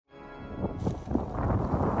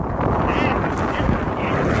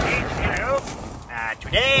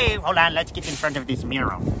hold on. Let's get in front of this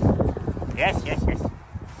mirror. Yes.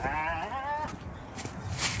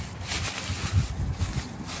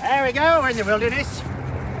 There we go. We're in the wilderness.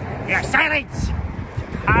 Yeah, silence.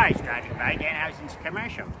 Cars driving by. Danhausen's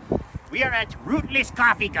commercial. We are at Rootless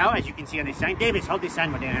Coffee Co. As you can see on this sign. Davis, hold this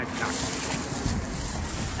sign when Danhausen talks.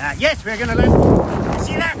 Yes, we're gonna learn.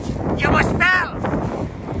 See that? You almost fell.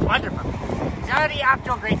 Wonderful. It's already off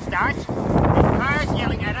to a great start. The cars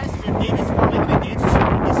yelling at us. Davis falling in the ditch.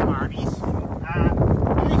 Showing me some Arby's.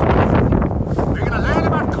 We're gonna learn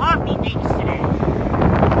about coffee things today.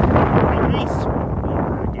 Very nice.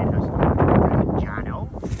 Jono,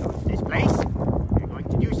 this place. We're going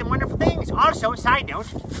to do some wonderful things. Also, side note,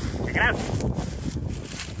 check it out.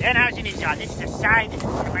 Danhausen is this is a side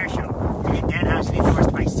commercial. We get Danhausen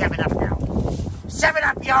endorsed by 7-Up now.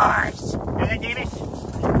 7-Up yours! Know that, Davis?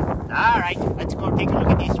 Alright, let's go take a look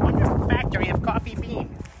at this wonderful factory of coffee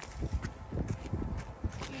bean.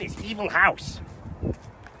 This evil house.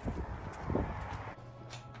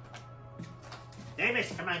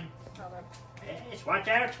 Davis, come on. Yes, watch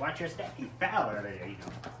out. Watch your step. You fell earlier, you know.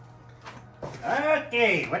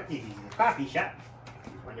 Okay, what is this? A coffee shop.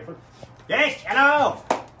 Wonderful. Yes, hello.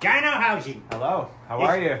 Danhausen. Hello, how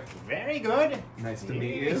are you? Very good. Nice to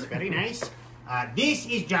meet you. Very nice. This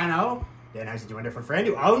is Jono. Danhausen's a wonderful friend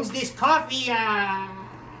who owns this coffee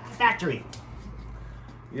factory.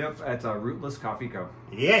 Yep, at Rootless Coffee Co.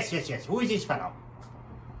 Yes. Who is this fellow?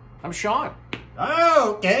 I'm Sean.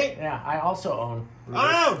 Oh, okay. Yeah, I also own.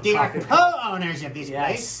 They are co-owners of this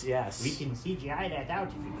place. Yes. We can CGI that out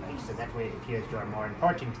if you like, so that way it appears you are more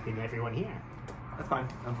important than everyone here. That's fine.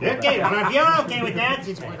 Okay, well, if you're okay with that,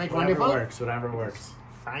 it's like wonderful. Whatever works.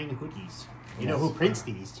 Fine hoodies. You know who prints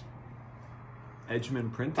these?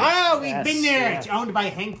 Edgman Printing. Oh, we've been there. Yes. It's owned by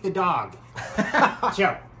Hank the dog.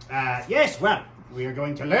 So, yes, well, we are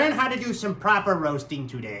going to learn how to do some proper roasting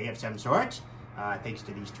today of some sort. Thanks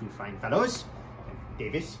to these two fine fellows.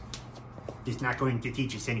 Davis is not going to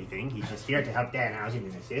teach us anything. He's just here to help Danhausen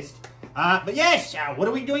and assist. But yes, what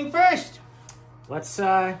are we doing first? Let's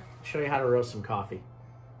show you how to roast some coffee.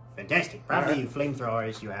 Fantastic. Probably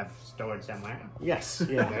flamethrowers you have stored somewhere. Yes.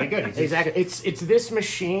 Yeah. Very good. Exactly. It's this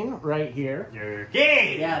machine right here.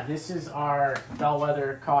 Okay. Yeah, this is our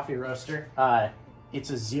bellwether coffee roaster. It's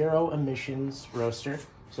a zero emissions roaster,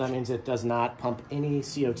 so that means it does not pump any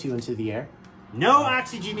CO2 into the air. No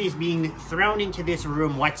oxygen is being thrown into this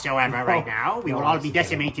room whatsoever right now. We will all be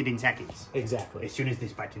decimated in seconds. Exactly. As soon as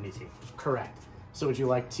this button is hit. Correct. So would you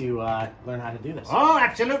like to learn how to do this? Oh,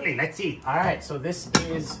 absolutely. Let's see. All right, so this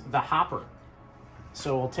is the hopper.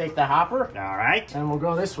 So we'll take the hopper. All right. And we'll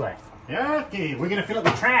go this way. Okay, we're going to fill it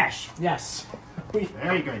with trash. Yes.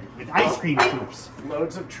 Very good. With ice cream scoops.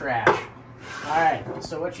 Loads of trash. All right,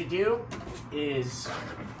 so what you do is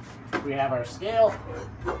we have our scale.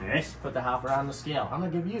 Yes. Put the hopper on the scale. I'm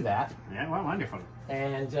going to give you that. Yeah, well, wonderful.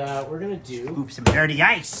 And we're going to do... Scoop some dirty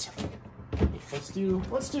ice. Let's do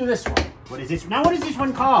this one. What is this? Now, what is this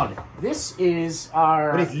one called? This is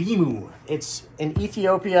our... What is limu? It's an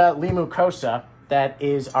Ethiopia limu kosa that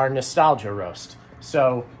is our nostalgia roast.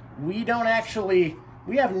 So we don't actually...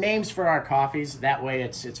 We have names for our coffees. That way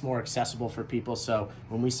it's more accessible for people. So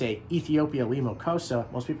when we say Ethiopia limu kosa,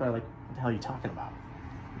 most people are like, what the hell are you talking about?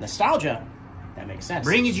 Nostalgia, that makes sense.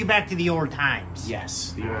 Brings you back to the old times.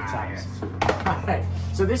 Yes, the old times. Yes. All right,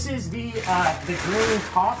 so this is the green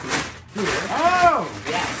coffee here. Oh!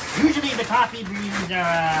 Yes. Usually the coffee beans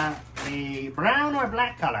are a brown or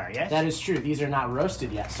black color, yes? That is true. These are not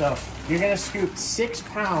roasted yet. So you're going to scoop 6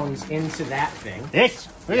 pounds into that thing. This?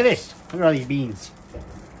 Look at this. Look at all these beans.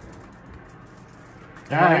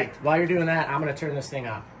 All right. While you're doing that, I'm going to turn this thing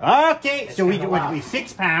on. Okay, so we do what?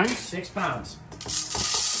 6 pounds. 6 pounds.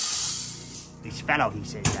 This fellow, he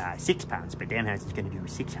says 6 pounds, but Danhausen's going to do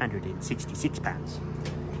 666 pounds.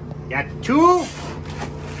 Got 2.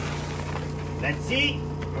 Let's see.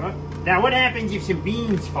 Now, what happens if some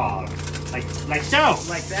beans fall? Like so?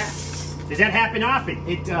 Like that. Does that happen often?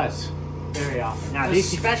 It does. Very often. Now,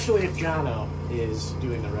 especially if Jono is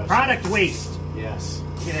doing the roast. Product waste. Yes.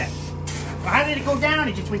 Look at that. Well, how did it go down?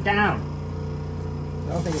 It just went down.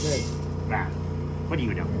 I don't think it did. Wow. What do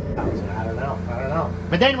you know? I don't know.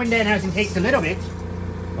 But then when Danhausen takes a little bit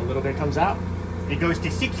comes out. It goes to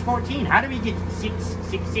 614. How do we get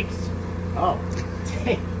 666? Oh,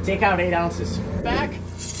 take out 8 ounces. Back,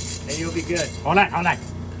 and you'll be good. Hold on.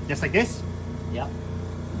 Just like this? Yep.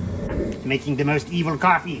 Making the most evil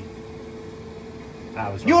coffee. I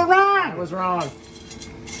was wrong. You're wrong! I was wrong.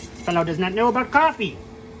 This fellow does not know about coffee.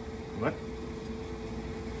 What?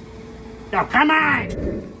 Oh, come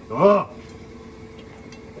on! Oh.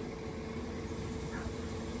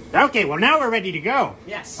 Okay, well now we're ready to go.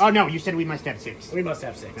 Yes. Oh no, you said we must have 6. We must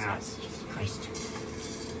have 6. Ah, Yes. Jesus Christ.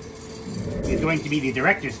 It's going to be the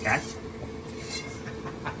director's cut,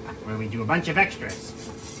 where we do a bunch of extras.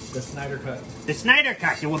 The Snyder cut. The Snyder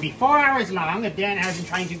cut. It will be 4 hours long of Danhausen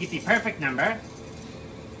trying to get the perfect number.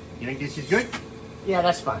 You think this is good? Yeah,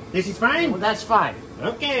 that's fine. This is fine? Well, that's fine.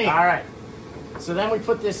 Okay. All right. So then we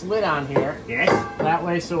put this lid on here. Yes. That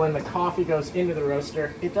way, so when the coffee goes into the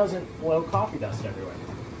roaster, it doesn't blow coffee dust everywhere.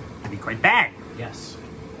 It'll be quite bad. Yes.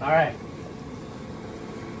 All right.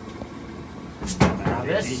 Now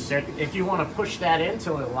this, if you want to push that in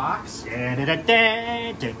till it locks.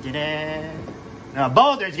 Now, a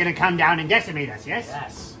boulder's going to come down and decimate us, yes?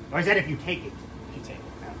 Yes. Or is that if you take it? If you take it.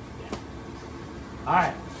 Yeah. All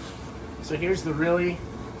right. So here's the really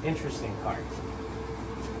interesting part.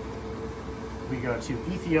 We go to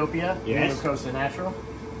Ethiopia, Yes. Costa Natural.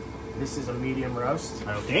 This is a medium roast.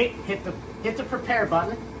 Okay. Hit the prepare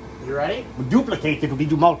button. You ready? We'll duplicate it. We'll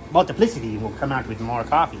do multiplicity. We'll come out with more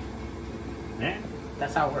coffee. Yeah.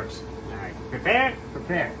 That's how it works. All right. Prepare.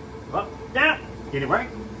 Prepare. Up, down. Did it work?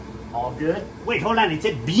 All good? Wait, hold on. It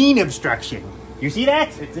said bean obstruction. You see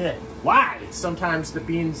that? It did. Why? Sometimes the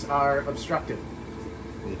beans are obstructed.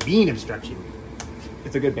 The bean obstruction.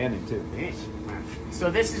 It's a good band name too. Yes. So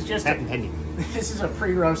this is just Patent pending. this is a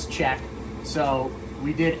pre-roast check. So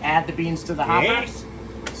we did add the beans to the hopper. Yes.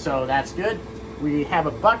 So that's good. We have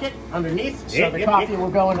a bucket underneath, so Yep, the yep, coffee yep. will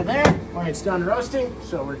go into there when it's done roasting.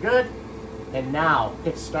 So we're good. And now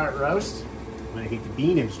hit start roast. I'm going to hit the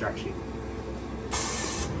bean obstruction.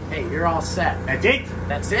 Hey, you're all set. That's it?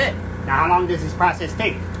 That's it. Now, how long does this process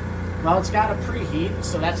take? Well, it's got a preheat,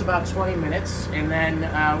 so that's about 20 minutes. And then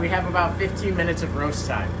we have about 15 minutes of roast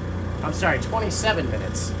time. I'm sorry, 27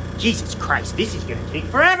 minutes. Jesus Christ, this is going to take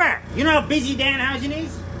forever. You know how busy Danhausen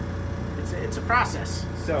is? It's a process.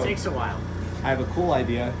 So- It takes a while. I have a cool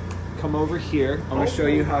idea. Come over here. I'm going to show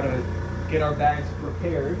you how to get our bags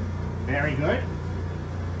prepared. Very good.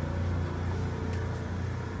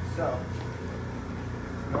 So,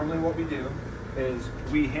 normally what we do is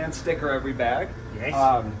we hand sticker every bag.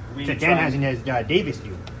 Yes. We So try- Danhausen has Davis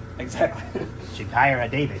do. Exactly. Should hire a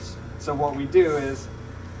Davis. So what we do is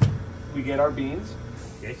we get our beans.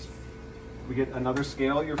 Yes. We get another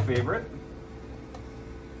scale, your favorite.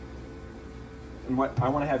 And what I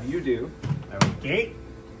want to have you do, Okay.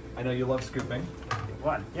 I know you love scooping.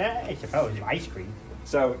 What? Yeah, I suppose. Ice cream.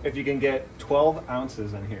 So if you can get 12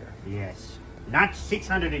 ounces in here. Yes. Not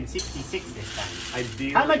 666 this time.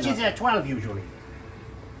 Ideally, How much no. is a 12 usually?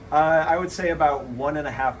 I would say about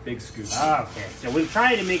 1.5 big scoops. Okay, so we'll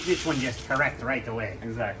try to make this one just correct right away.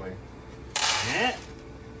 Exactly. Yeah.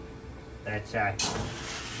 That's not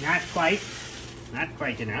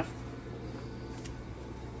quite enough.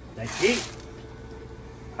 Let's see.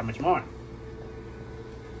 How much more?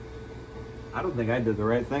 I don't think I did the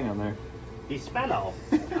right thing on there. This fellow.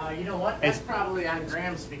 You know what? That's probably on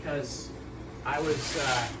grams because I was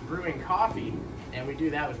brewing coffee, and we do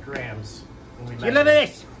that with grams. When we Look at measure.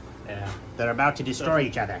 this. Yeah. They're about to destroy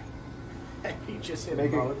each other. You just hit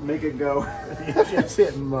Make mode. it go. You just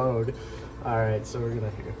hit mode. All right, so we're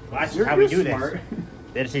gonna. Well, that's You're- how we you're do smart.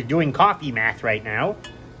 this. This is doing coffee math right now.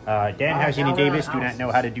 Danhausen now and we're Davis on do not ounces.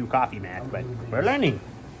 know how to do coffee math, but we're learning.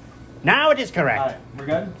 Now it is correct. All right, we're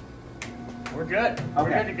good? We're good. We're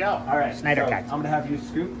Okay. good to go. All right, Snyder so cut. I'm going to have you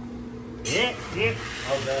scoop. Yeah, yeah.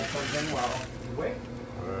 I'll grab something while you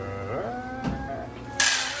wait.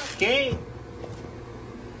 Okay.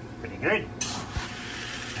 Pretty good.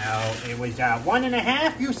 Now, it was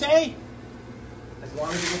 1.5, you say? As long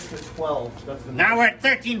as it gets to 12, that's the Now we're at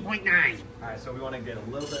 13.9. All right, so we want to get a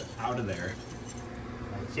little bit out of there.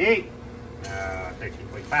 Let's see.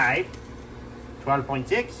 13.5.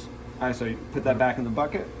 12.6. All right, so you put that back in the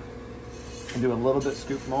bucket and do a little bit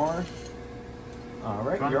scoop more. All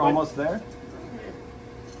right, you're almost there.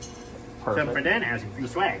 Some for Perfect. Danhausen, free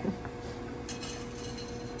swag.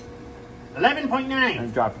 11.9.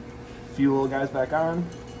 And drop a few little guys back on.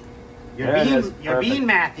 Your There it is. your Perfect. bean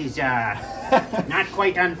math is not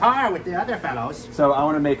quite on par with the other fellows. So I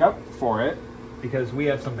want to make up for it because we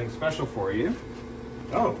have something special for you.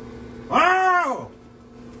 Oh. Oh!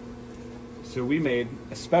 So we made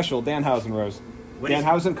a special Danhausen roast. What is-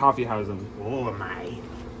 Danhausen coffeehausen. Oh my.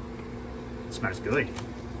 It smells good.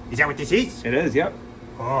 Is that what this is? It is, yep.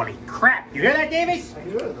 Holy crap. You hear that, Davis? I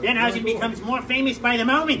do it. Danhausen becomes more famous by the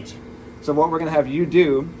moment. So what we're going to have you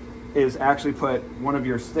do is actually put one of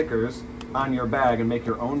your stickers on your bag and make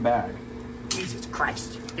your own bag. Jesus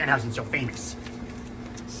Christ. Danhausen's so famous.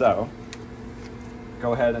 So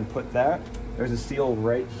go ahead and put that. There's a seal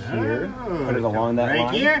right here. Oh, put it along that right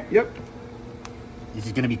line. here? Yep. This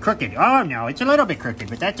is going to be crooked. Oh, no, it's a little bit crooked,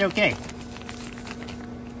 but that's okay.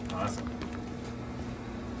 Awesome.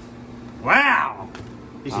 Wow.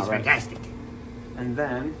 This is All right. fantastic. And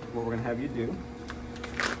then what we're gonna have you do,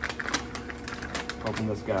 open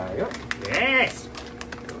this guy up. Yes.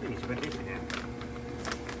 Please put this in there.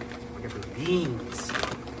 Wonderful beans.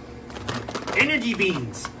 Energy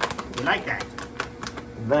beans. We like that.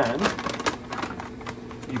 Then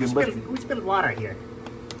you can lift Who spilled water here?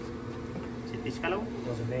 Is it this fellow?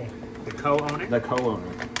 Wasn't me. The co-owner? the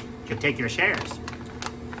co-owner. Should take your shares.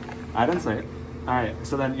 I didn't say it. All right,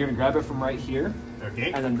 so then you're gonna grab it from right here,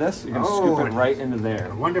 Okay. and then this, you're gonna scoop it right into there.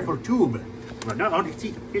 A wonderful tube. Well, no, oh,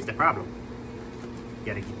 see, here's the problem. You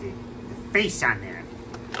gotta get the face on there.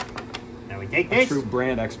 Now we take A this. true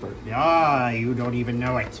brand expert. Ah, you don't even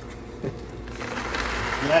know it.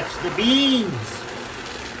 That's the beans.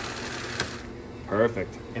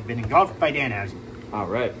 Perfect. Have been engulfed by Danhausen. All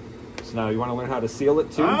right. So now you want to learn how to seal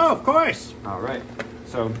it too? Oh, of course. All right.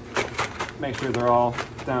 So make sure they're all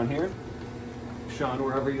down here. Sean,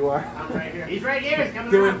 wherever you are. I'm right here. He's right here. He's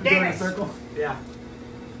coming Doing around. a Davis. circle. Yeah.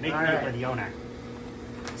 Make All me right. for the owner.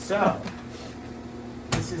 So,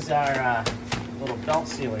 this is our little belt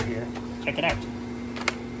sealer here. Check it out.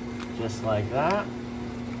 Just like that.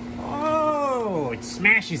 Oh, it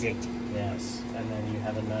smashes it. Yes. And then you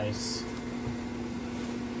have a nice...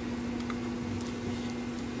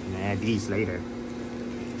 And add these later.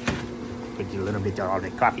 Put a little bit of all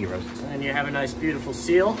the coffee roasts. And you have a nice, beautiful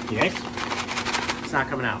seal. Yes? It's not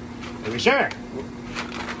coming out. Are we sure?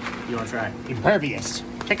 You want to try? Impervious.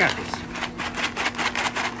 Check out this.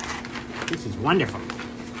 This is wonderful.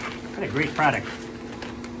 What a great product.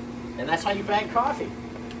 And that's how you bag coffee.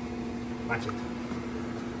 Watch it.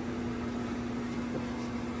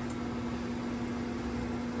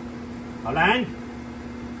 Hold on.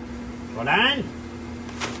 Hold on.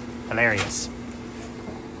 Hilarious.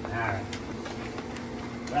 All right.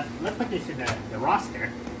 Well, let's put this in the roster.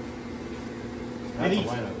 That's a These-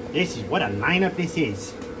 lineup. This is what a lineup this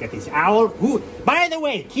is. Got this owl who, by the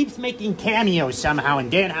way, keeps making cameos somehow in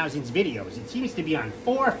Danhausen's videos. It seems to be on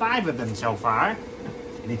 4 or 5 of them so far.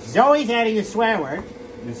 And it's always adding a swear word.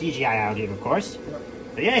 The CGI out here, of course.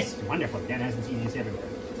 But yes, wonderful. Danhausen sees this everywhere.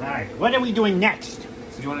 All right, what are we doing next?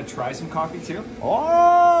 So you want to try some coffee too?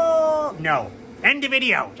 Oh, no. End the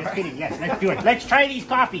video. Just kidding. Yes, let's do it. Let's try these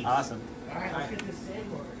coffees. Awesome. All right, let's get this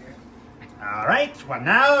table over here. All right. Well,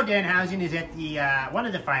 now Danhausen is at the one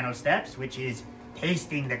of the final steps, which is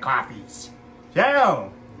tasting the coffees.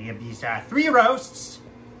 So we have these 3 roasts,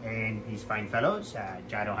 and these fine fellows,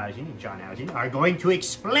 Danhausen and Danhausen, are going to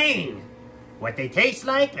explain what they taste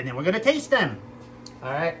like, and then we're going to taste them.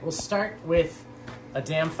 All right, we'll start with a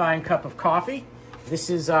damn fine cup of coffee.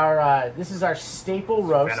 This is our staple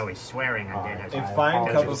roast. Fellow is swearing on Danhausen. A fine cup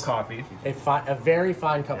of apologize. coffee. A very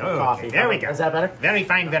fine cup of Okay, coffee. there we go. Is that better? Very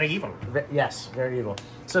fine, very evil. Yes, very evil.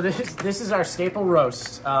 So this is our staple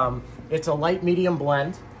roast. It's a light medium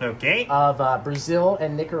blend Okay. of Brazil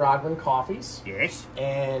and Nicaraguan coffees. Yes.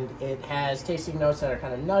 And it has tasting notes that are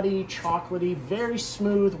kind of nutty, chocolatey, very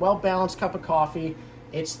smooth, well-balanced cup of coffee.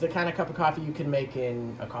 It's the kind of cup of coffee you can make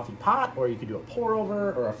in a coffee pot, or you could do a pour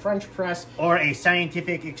over, or a French press. Or a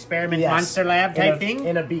scientific experiment Yes, monster lab type thing.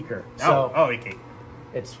 in a beaker. So okay.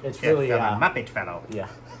 it's Yeah, really from a Muppet fellow. yeah.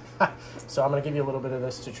 So I'm gonna give you a little bit of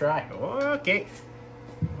this to try. Okay.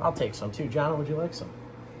 I'll take some too. John, would you like some?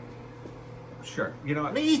 Sure. You know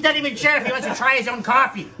what? He's not even sure if he wants to try his own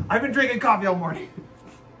coffee. I've been drinking coffee all morning.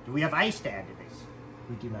 Do we have ice to add to this?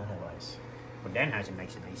 We do not have ice. Well, Danhausen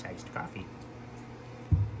makes a nice iced coffee.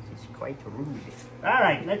 This is quite rude. All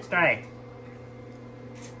right, let's try it.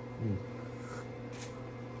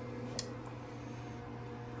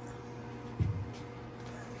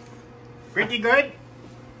 Pretty good.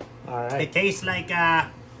 All It right. tastes like, you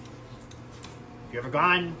ever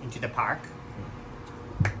gone into the park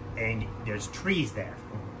and there's trees there?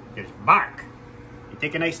 There's bark. You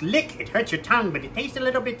take a nice lick, it hurts your tongue, but it tastes a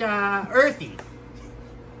little bit earthy.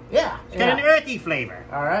 Yeah. It's got an earthy flavor.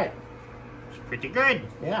 All right. It's pretty good.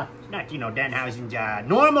 Yeah. It's not, Danhausen's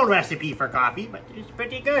normal recipe for coffee, but it's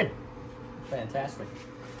pretty good. Fantastic.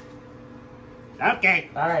 Okay.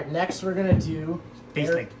 All right. Next, we're gonna do.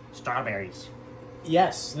 Tastes like strawberries.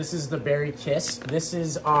 Yes, this is the Berry Kiss. This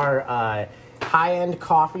is our high-end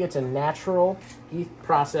coffee. It's a natural,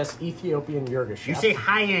 processed Ethiopian yogurt. You say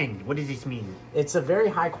high end. What does this mean? It's a very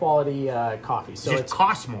high-quality coffee. So Does it it's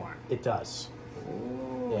cost more? it does.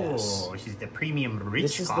 Oh, Yes. this is the premium rich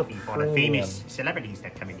This is the coffee for the premium. famous celebrities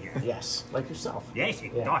that come in here. Yes, like yourself. Yes,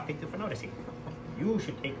 Yeah. no, thank you for noticing. You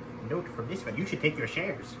should take note from this one. You should take your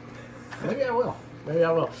shares. Maybe I will. Maybe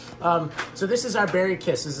I will. So this is our Berry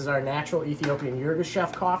Kiss. This is our natural Ethiopian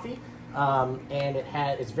Yirgacheffe coffee. And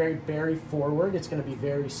it's very berry forward. It's going to be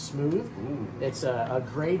very smooth. Ooh. It's a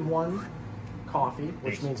grade 1 coffee,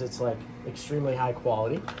 which Nice. means it's like extremely high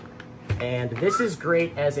quality. And this is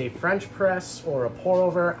great as a French press or a pour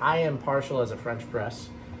over. I am partial as a French press.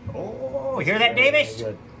 Oh, hear that, Very, Davis?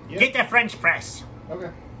 very good. Get the French press. Okay.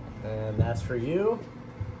 And that's for you.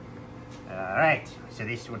 All right, so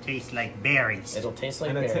this will taste like berries. It'll taste like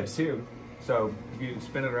And a tip berries. too. So you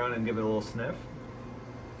spin it around and give it a little sniff.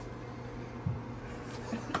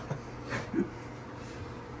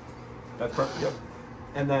 That's perfect. Yep.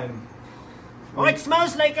 And then Oh, it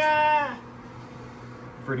smells like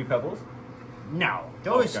Fruity Pebbles. No,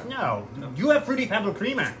 those Okay. no. You have Fruity Pebble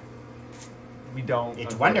Creamer. We don't.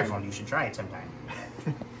 It's unfortunately. wonderful. You should try it sometime.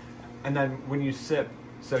 And then when you sip,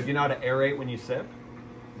 so do you know how to aerate when you sip?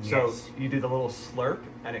 So Yes. you do the little slurp,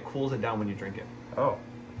 and it cools it down when you drink it, Oh,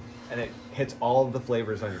 and it hits all of the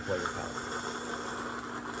flavors on your flavor palette.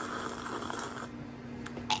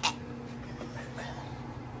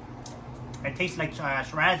 it tastes like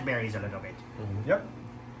raspberries a little bit. Yep.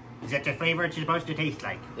 Is that the flavor it's supposed to taste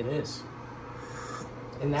like? It is.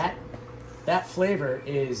 And that flavor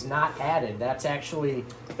is not added. That's actually,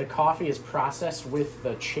 the coffee is processed with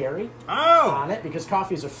the cherry Oh, on it because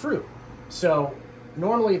coffee is a fruit. So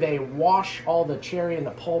normally they wash all the cherry and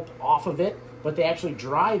the pulp off of it, but they actually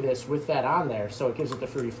dry this with that on there, so it gives it the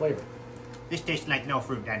fruity flavor. this tastes like no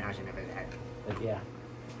fruit Danhausen ever had. But yeah.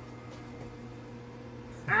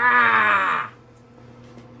 Ah!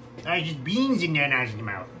 There's just beans in Danhausen's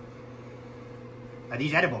mouth. Are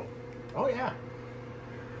these edible? Oh yeah.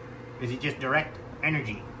 Is it just direct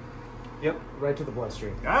energy? Yep. Right to the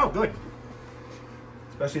bloodstream. Oh, good.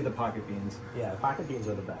 Especially the pocket beans. Yeah, pocket beans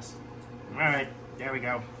are the best. All right, there we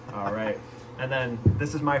go. All right. And then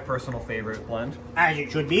this is my personal favorite blend, As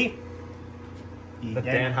it should be. the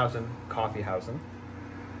Danhausen Coffeehausen.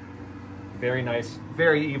 Very nice,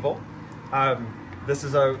 very evil. This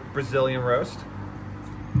is a Brazilian roast,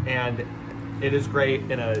 and it is great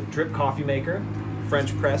in a drip coffee maker,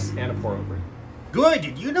 French press, and a pour over.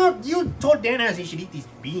 Good. You know, you told Danhausen he should eat these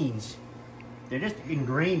beans. They're just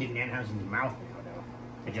ingrained in Danhausen's mouth now, though.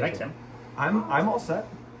 Did you like some? I'm all set.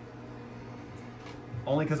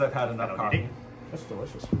 Only because I've had enough Hello, coffee. Diddy. That's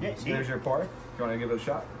delicious. Yeah, see? There's your pour. If you want to give it a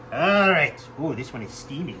shot. All right. Oh, this one is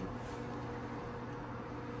steaming.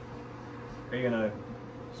 Are you gonna?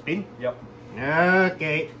 Spin? Yep.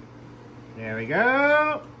 Okay. There we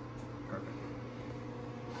go. Perfect.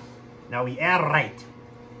 Now we aerate.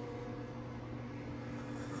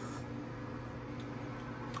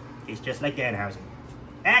 Tastes just like Danhausen.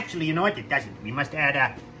 Actually, you know what? It doesn't. We must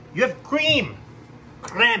add you have cream.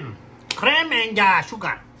 Creme and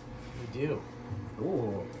sugar. We do.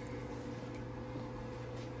 Ooh.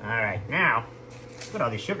 All right, now, look at all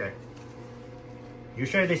this sugar. You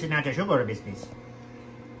sure this is not a sugar business?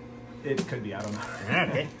 It could be. I don't know.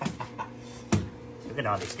 Okay. Look at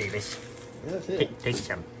all this, Davis. That's Take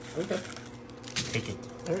some. Okay. Take it.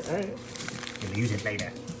 All right. We'll use it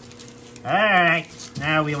later. All right,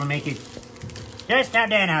 now we will make it just how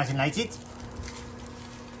Danhausen likes it.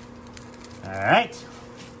 All right.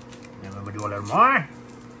 Then we'll do a little more.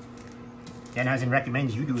 Danhausen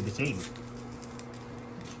recommends you do the same.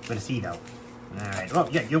 For the C, though. All right. Well,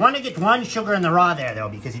 yeah, you want to get one sugar in the raw there, though,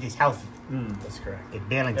 because it is healthy. That's correct. It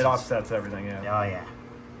balances. It offsets everything. Yeah. Oh, yeah.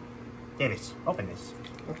 Davis, open this.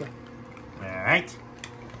 Okay. All right.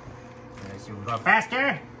 Let's see, we'll go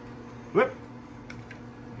faster. Whoop.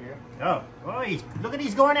 Here. Oh, look at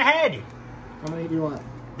he's going ahead. How many do you want?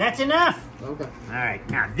 That's enough. Okay. All right,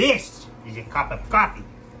 now this is a cup of coffee.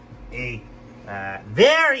 A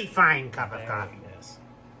very fine cup of coffee. Yes.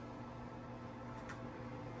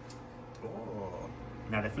 Oh.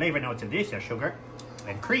 Now the flavor notes of this are sugar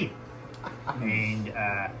and cream. And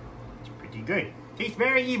it's pretty good. Tastes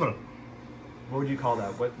very evil. What would you call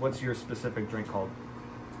that? What's your specific drink called?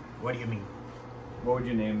 What do you mean? What would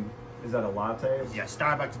you name? Is that a latte? Yeah,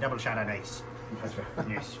 Starbucks double shot on ice. That's right.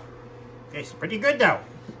 Yes. Tastes pretty good though.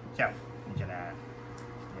 So, we should add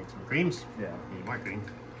some creams. Yeah. Need more cream.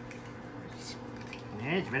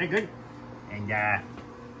 Yeah, it's very good. And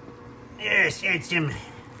yes, add some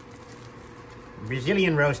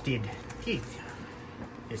Brazilian roasted teeth.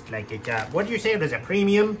 Just like it. What did you say? It was a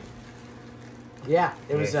premium. Yeah,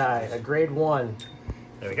 it was Yes. a grade 1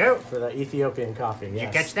 There we go. for the Ethiopian coffee. Did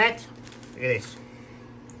Yes. you catch that? Look at this.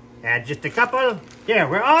 Add just a couple. There,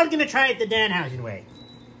 we're all gonna try it the Danhausen way.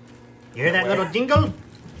 You hear that little jingle?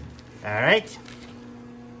 All right.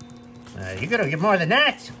 You gotta get more than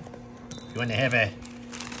that. You want to have a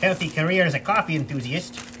healthy career as a coffee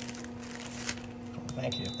enthusiast.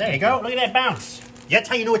 Thank you. There you go. Look at that bounce. That's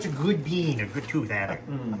how you know it's a good bean, a good tooth adder.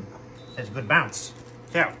 That's a good bounce.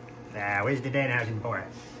 So, where's the Danhausen pour?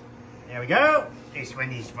 There we go. This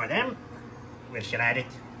one is for them. We'll add it.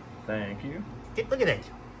 Thank you. Look at it.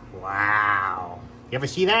 Wow. You ever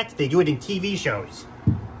see that? They do it in TV shows.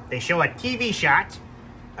 They show a TV shot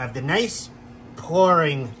of the nice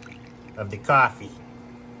pouring of the coffee.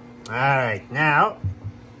 All right, now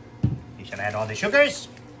you shall add all the sugars.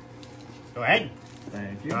 Go ahead.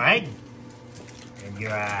 Thank you. Go ahead. And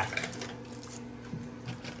your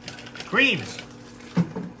creams.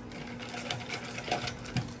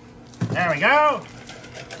 There we go.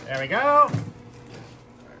 There we go.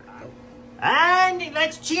 And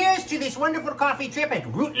let's cheers to this wonderful coffee trip at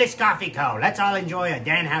Rootless Coffee Co. Let's all enjoy a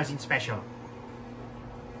Danhausen special.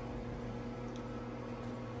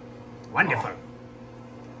 Wonderful.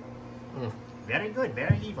 Very good,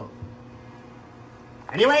 very evil.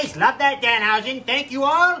 Anyways, love that Danhausen. Thank you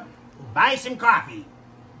all. Buy some coffee.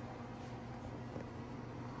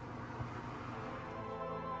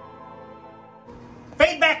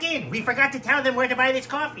 Fade back in. We forgot to tell them where to buy this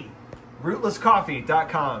coffee.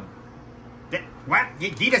 Rootlesscoffee.com. What?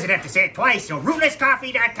 He doesn't have to say it twice, so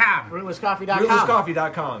rootlesscoffee.com. Rootlesscoffee.com.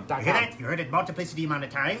 Rootlesscoffee.com. You hear that? You heard it multiplicity amount of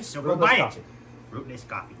times, so go buy it. Rootless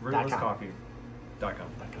Coffee. Rootless Coffee.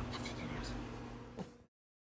 Rootlesscoffee.com.